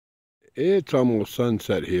It's almost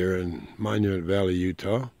sunset here in Monument Valley,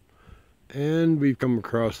 Utah, and we've come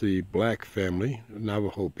across the Black family,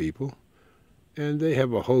 Navajo people, and they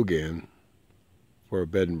have a hogan for a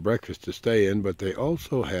bed and breakfast to stay in, but they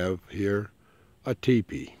also have here a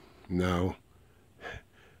teepee. Now,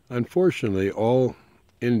 unfortunately, all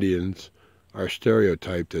Indians are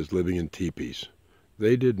stereotyped as living in teepees.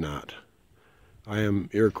 They did not. I am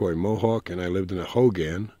Iroquois Mohawk, and I lived in a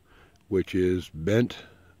hogan, which is bent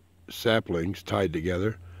saplings tied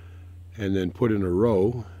together and then put in a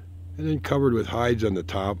row and then covered with hides on the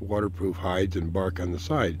top, waterproof hides, and bark on the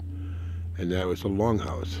side. And that was a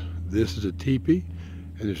longhouse. This is a teepee,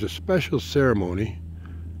 and there's a special ceremony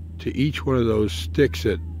to each one of those sticks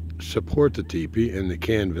that support the teepee and the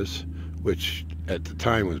canvas, which at the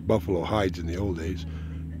time was buffalo hides in the old days.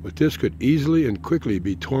 But this could easily and quickly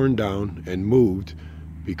be torn down and moved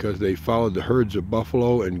because they followed the herds of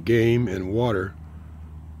buffalo and game and water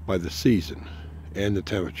by the season and the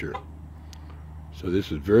temperature. So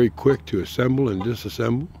this is very quick to assemble and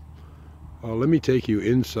disassemble. Let me take you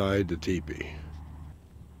inside the teepee.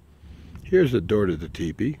 Here's the door to the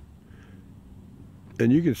teepee,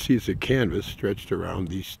 and you can see it's a canvas stretched around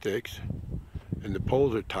these sticks, and the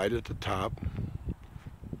poles are tied at the top,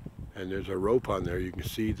 and there's a rope on there you can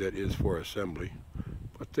see that is for assembly,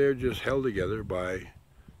 but they're just held together by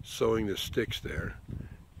sewing the sticks there,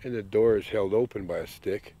 and the door is held open by a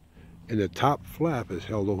stick, and the top flap is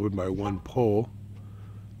held open by one pole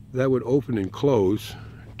that would open and close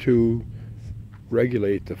to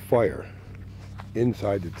regulate the fire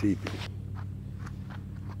inside the teepee.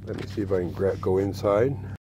 Let me see if I can go inside.